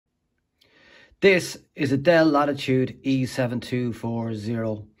This is a Dell Latitude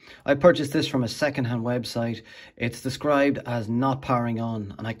E7240. I purchased this from a second-hand website. It's described as not powering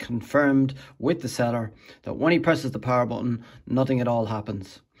on, and I confirmed with the seller that when he presses the power button, nothing at all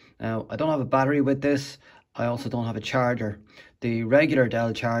happens. Now, I don't have a battery with this. I also don't have a charger. The regular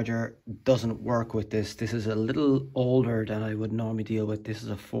Dell charger doesn't work with this. This is a little older than I would normally deal with. This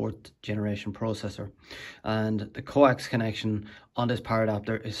is a 4th generation processor, and the coax connection on this power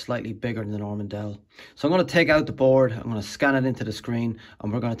adapter is slightly bigger than the normal Dell. So I'm going to take out the board, I'm going to scan it into the screen,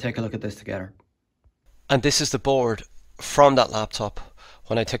 and we're going to take a look at this together. And this is the board from that laptop.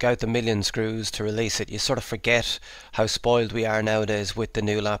 When I took out the million screws to release it, you sort of forget how spoiled we are nowadays with the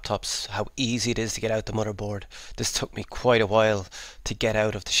new laptops, how easy it is to get out the motherboard. This took me quite a while to get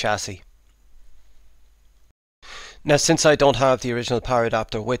out of the chassis. Now, since I don't have the original power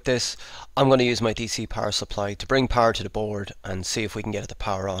adapter with this, I'm going to use my DC power supply to bring power to the board and see if we can get it to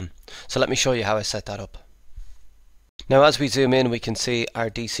power on. So let me show you how I set that up. Now, as we zoom in, we can see our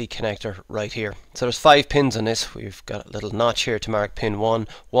DC connector right here. So there's 5 pins on this. We've got a little notch here to mark pin 1,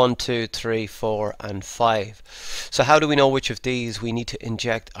 1, 2, 3, 4 and 5. So how do we know which of these we need to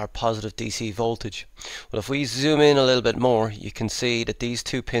inject our positive DC voltage? Well, if we zoom in a little bit more, you can see that these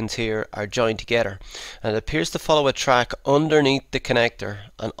 2 pins here are joined together, and it appears to follow a track underneath the connector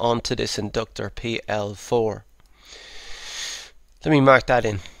and onto this inductor PL4. Let me mark that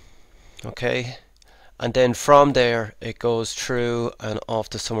in. Okay. And then from there it goes through and off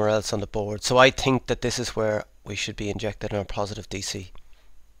to somewhere else on the board. So I think that this is where we should be injecting our positive DC.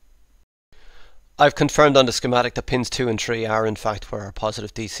 I've confirmed on the schematic that pins 2 and 3 are in fact where our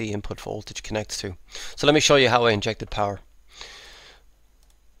positive DC input voltage connects to. So let me show you how I injected power.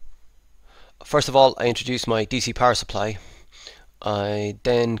 First of all, I introduce my DC power supply. I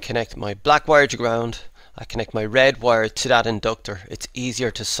then connect my black wire to ground. I connect my red wire to that inductor. It's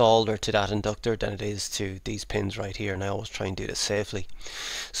easier to solder to that inductor than it is to these pins right here, and I always try and do this safely.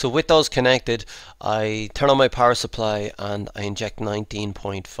 So with those connected, I turn on my power supply and I inject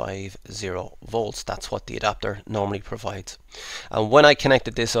 19.50 volts. That's what the adapter normally provides. And when I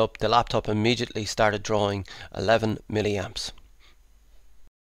connected this up, the laptop immediately started drawing 11 milliamps.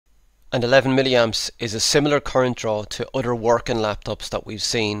 And 11 milliamps is a similar current draw to other working laptops that we've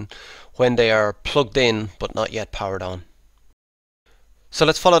seen when they are plugged in but not yet powered on. So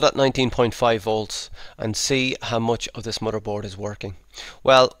let's follow that 19.5 volts and see how much of this motherboard is working.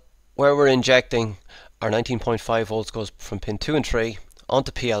 Well, where we're injecting, our 19.5 volts goes from pin 2 and 3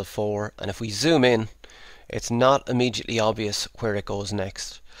 onto PL4, and if we zoom in, it's not immediately obvious where it goes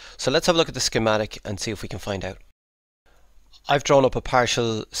next. So let's have a look at the schematic and see if we can find out. I've drawn up a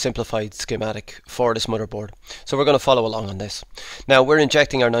partial simplified schematic for this motherboard, so we're going to follow along on this. Now, we're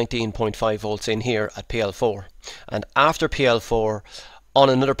injecting our 19.5 volts in here at PL4, and after PL4, on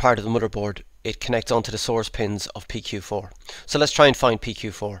another part of the motherboard, it connects onto the source pins of PQ4. So let's try and find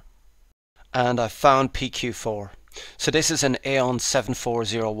PQ4. And I found PQ4. So this is an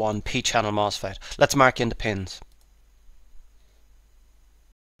E7240 P-channel MOSFET. Let's mark in the pins.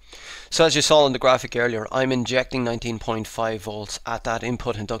 So as you saw in the graphic earlier, I'm injecting 19.5 volts at that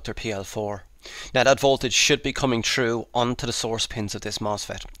input inductor PL4. Now that voltage should be coming through onto the source pins of this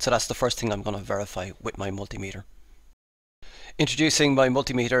MOSFET. So that's the first thing I'm going to verify with my multimeter. Introducing my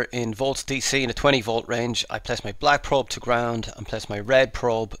multimeter in volts DC in a 20 volt range, I place my black probe to ground and place my red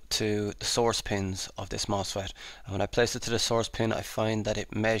probe to the source pins of this MOSFET. And when I place it to the source pin, I find that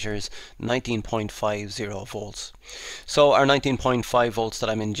it measures 19.50 volts. So our 19.5 volts that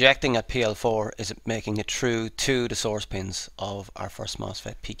I'm injecting at PL4 is making it through to the source pins of our first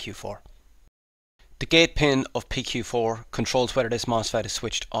MOSFET, PQ4. The gate pin of PQ4 controls whether this MOSFET is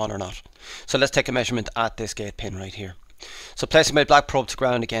switched on or not. So let's take a measurement at this gate pin right here. So placing my black probe to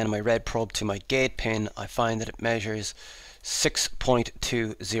ground again and my red probe to my gate pin, I find that it measures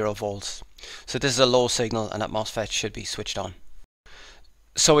 6.20 volts. So this is a low signal and that MOSFET should be switched on.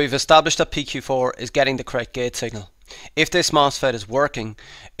 So we've established that PQ4 is getting the correct gate signal. If this MOSFET is working,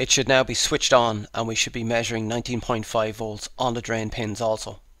 it should now be switched on and we should be measuring 19.5 volts on the drain pins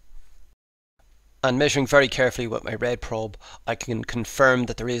also. And measuring very carefully with my red probe, I can confirm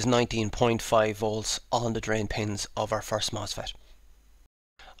that there is 19.5 volts on the drain pins of our first MOSFET.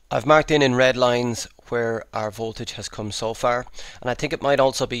 I've marked in red lines where our voltage has come so far, and I think it might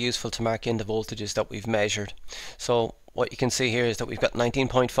also be useful to mark in the voltages that we've measured. So what you can see here is that we've got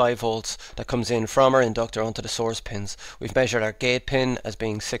 19.5 volts that comes in from our inductor onto the source pins. We've measured our gate pin as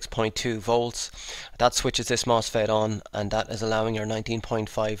being 6.2 volts. That switches this MOSFET on, and that is allowing our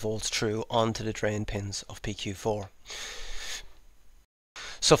 19.5 volts through onto the drain pins of PQ4.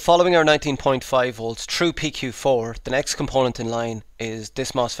 So following our 19.5 volts through PQ4, the next component in line is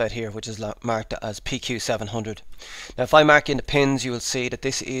this MOSFET here, which is marked as PQ700. Now if I mark in the pins, you will see that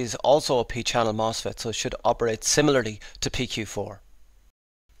this is also a P-channel MOSFET, so it should operate similarly to PQ4.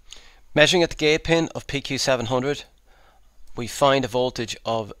 Measuring at the gate pin of PQ700, we find a voltage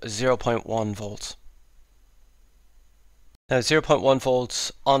of 0.1 volts. Now 0.1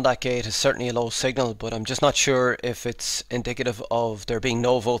 volts on that gate is certainly a low signal, but I'm just not sure if it's indicative of there being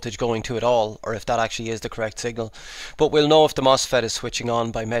no voltage going to at all, or if that actually is the correct signal. But we'll know if the MOSFET is switching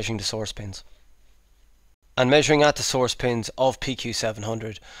on by measuring the source pins. And measuring at the source pins of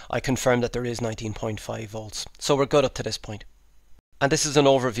PQ700, I confirm that there is 19.5 volts. So we're good up to this point. And this is an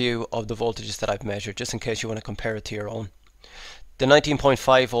overview of the voltages that I've measured, just in case you want to compare it to your own. The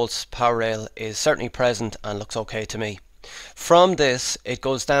 19.5 volts power rail is certainly present and looks okay to me. From this, it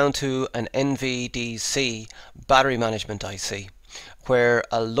goes down to an NVDC battery management IC, where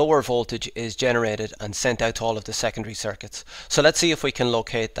a lower voltage is generated and sent out to all of the secondary circuits. So let's see if we can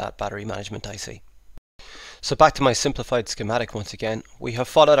locate that battery management IC. So back to my simplified schematic once again. We have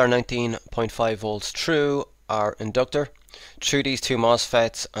followed our 19.5 volts through our inductor, through these two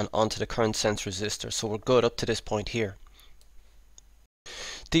MOSFETs and onto the current sense resistor. So we're good up to this point here.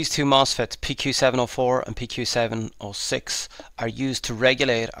 These two MOSFETs, PQ704 and PQ706, are used to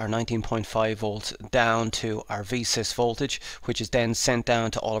regulate our 19.5 volts down to our VSIS voltage, which is then sent down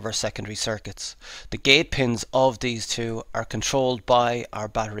to all of our secondary circuits. The gate pins of these two are controlled by our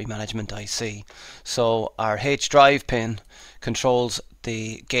battery management IC. So our H drive pin controls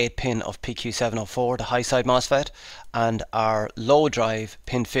the gate pin of PQ704, the high side MOSFET, and our low drive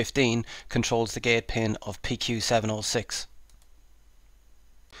pin 15 controls the gate pin of PQ706.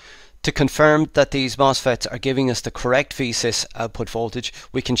 To confirm that these MOSFETs are giving us the correct VSIS output voltage,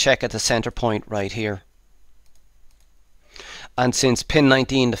 we can check at the center point right here. And since pin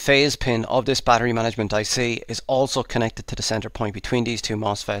 19, the phase pin of this battery management IC, is also connected to the center point between these two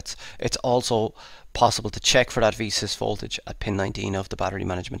MOSFETs, it's also possible to check for that VSIS voltage at pin 19 of the battery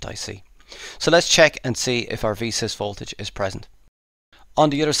management IC. So let's check and see if our VSIS voltage is present. On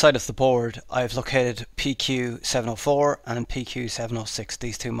the other side of the board, I've located PQ704 and PQ706,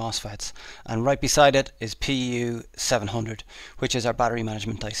 these two MOSFETs, and right beside it is PU700, which is our battery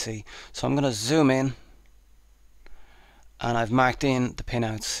management IC. So I'm going to zoom in, and I've marked in the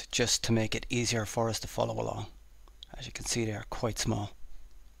pinouts just to make it easier for us to follow along. As you can see, they are quite small.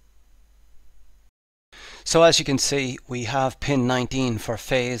 So as you can see, we have pin 19 for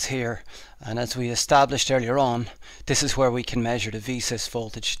phase here, and as we established earlier on, this is where we can measure the VSIS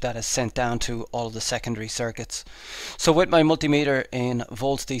voltage that is sent down to all of the secondary circuits. So with my multimeter in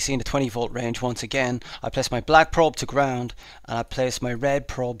volts DC in the 20 volt range, once again, I place my black probe to ground and I place my red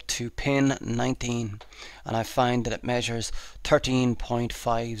probe to pin 19, and I find that it measures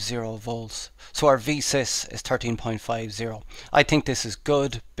 13.50 volts. So our VSIS is 13.50. I think this is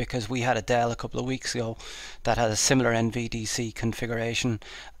good because we had a Dell a couple of weeks ago that had a similar NVDC configuration,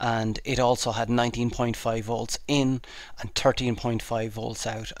 and it also had 19.5 volts in and 13.5 volts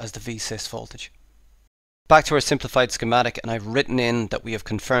out as the VSIS voltage. Back to our simplified schematic, and I've written in that we have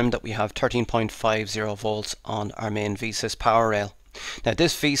confirmed that we have 13.50 volts on our main VSIS power rail. Now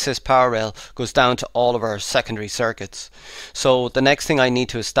this VSIS power rail goes down to all of our secondary circuits. So the next thing I need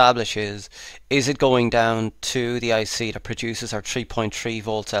to establish is it going down to the IC that produces our 3.3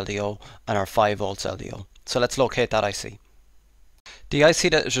 volts LDO and our 5 volts LDO. So let's locate that IC. The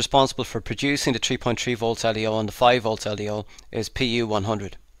IC that is responsible for producing the 3.3 volts LDO and the 5 volts LDO is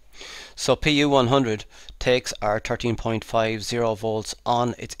PU100. So PU100 takes our 13.50 volts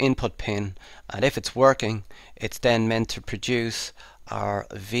on its input pin, and if it's working, it's then meant to produce our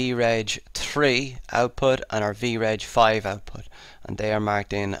VREG3 output and our VREG5 output, and they are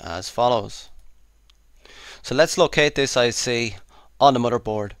marked in as follows. So let's locate this IC on the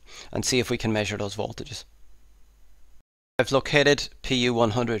motherboard and see if we can measure those voltages. I've located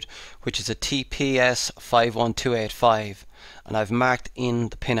PU100, which is a TPS51285, and I've marked in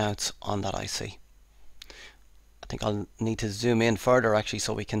the pinouts on that IC. I think I'll need to zoom in further actually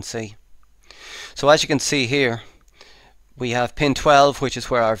so we can see. So as you can see here, we have pin 12, which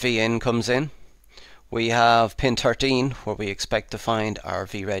is where our VIN comes in. We have pin 13, where we expect to find our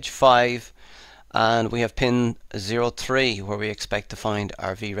VREG5, and we have pin 03, where we expect to find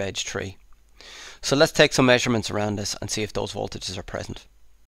our VREG3. So let's take some measurements around this and see if those voltages are present.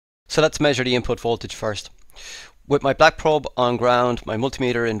 So let's measure the input voltage first. With my black probe on ground, my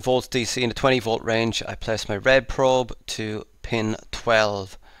multimeter in volts DC in the 20 volt range, I place my red probe to pin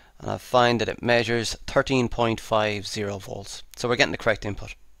 12, and I find that it measures 13.50 volts. So we're getting the correct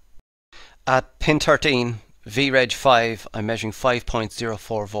input. At pin 13, VReg 5, I'm measuring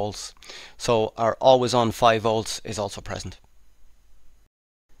 5.04 volts, so our always on 5 volts is also present.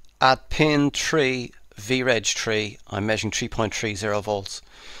 At pin 3, VReg 3, I'm measuring 3.30 volts,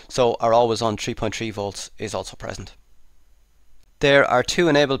 so our always on 3.3 volts is also present. There are two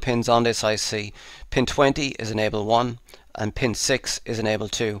enable pins on this IC. Pin 20 is enable 1 and pin 6 is enable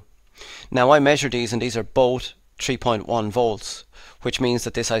 2. Now I measure these and these are both 3.1 volts, which means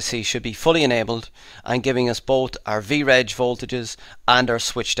that this IC should be fully enabled and giving us both our VReg voltages and our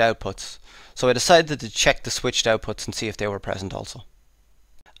switched outputs. So I decided to check the switched outputs and see if they were present also.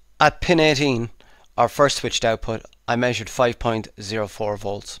 At pin 18, our first switched output, I measured 5.04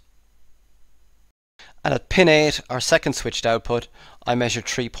 volts. And at pin 8, our second switched output, I measured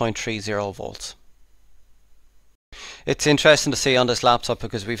 3.30 volts. It's interesting to see on this laptop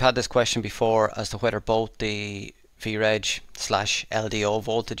because we've had this question before as to whether both the VReg/LDO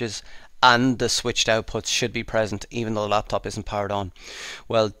voltages and the switched outputs should be present even though the laptop isn't powered on.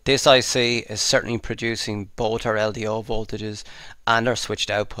 Well, this IC is certainly producing both our LDO voltages and our switched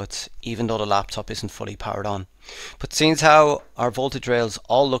outputs even though the laptop isn't fully powered on. But seeing as how our voltage rails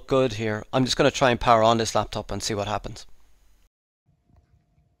all look good here, I'm just going to try and power on this laptop and see what happens.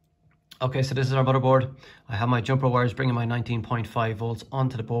 Okay, so this is our motherboard. I have my jumper wires bringing my 19.5 volts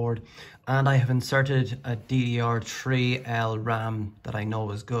onto the board, and I have inserted a DDR3L RAM that I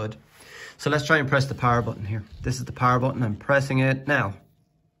know is good. So let's try and press the power button here. This is the power button. I'm pressing it now.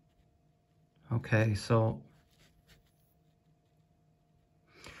 Okay, so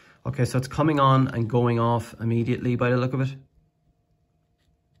it's coming on and going off immediately by the look of it.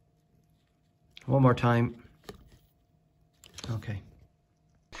 One more time. Okay.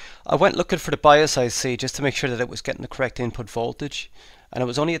 I went looking for the BIOS IC just to make sure that it was getting the correct input voltage, and it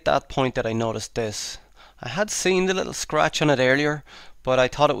was only at that point that I noticed this. I had seen the little scratch on it earlier, but I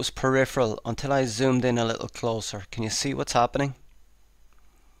thought it was peripheral until I zoomed in a little closer. Can you see what's happening?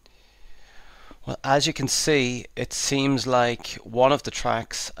 Well, as you can see, it seems like one of the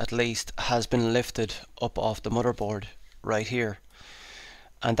tracks at least has been lifted up off the motherboard right here,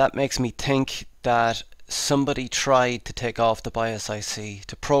 and that makes me think that somebody tried to take off the BIOS IC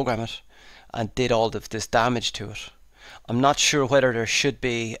to program it and did all of this damage to it. I'm not sure whether there should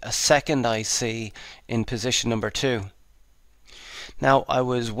be a second IC in position number 2. Now, I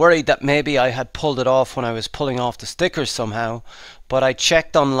was worried that maybe I had pulled it off when I was pulling off the stickers somehow, but I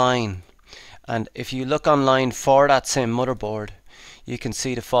checked online, and if you look online for that same motherboard, you can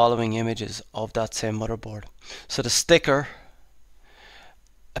see the following images of that same motherboard. So the sticker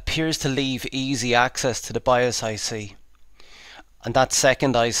appears to leave easy access to the BIOS IC, and that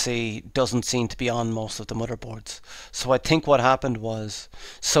second IC doesn't seem to be on most of the motherboards. So I think what happened was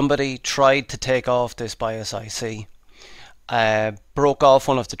somebody tried to take off this BIOS IC, broke off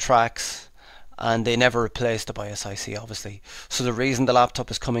one of the tracks, and they never replaced the BIOS IC obviously. So the reason the laptop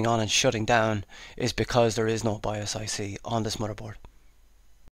is coming on and shutting down is because there is no BIOS IC on this motherboard.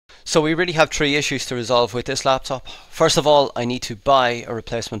 So we really have 3 issues to resolve with this laptop. First of all, I need to buy a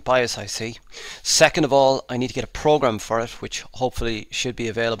replacement BIOS IC. Second of all, I need to get a program for it, which hopefully should be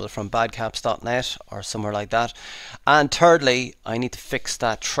available from badcaps.net or somewhere like that. And thirdly, I need to fix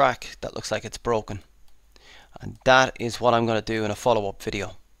that track that looks like it's broken. And that is what I'm going to do in a follow-up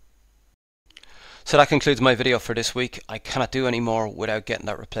video. So that concludes my video for this week. I cannot do any more without getting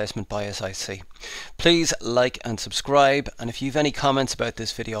that replacement BIOS IC. Please like and subscribe, and if you have any comments about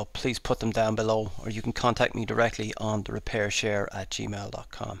this video, please put them down below, or you can contact me directly on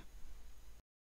therepairshare@gmail.com.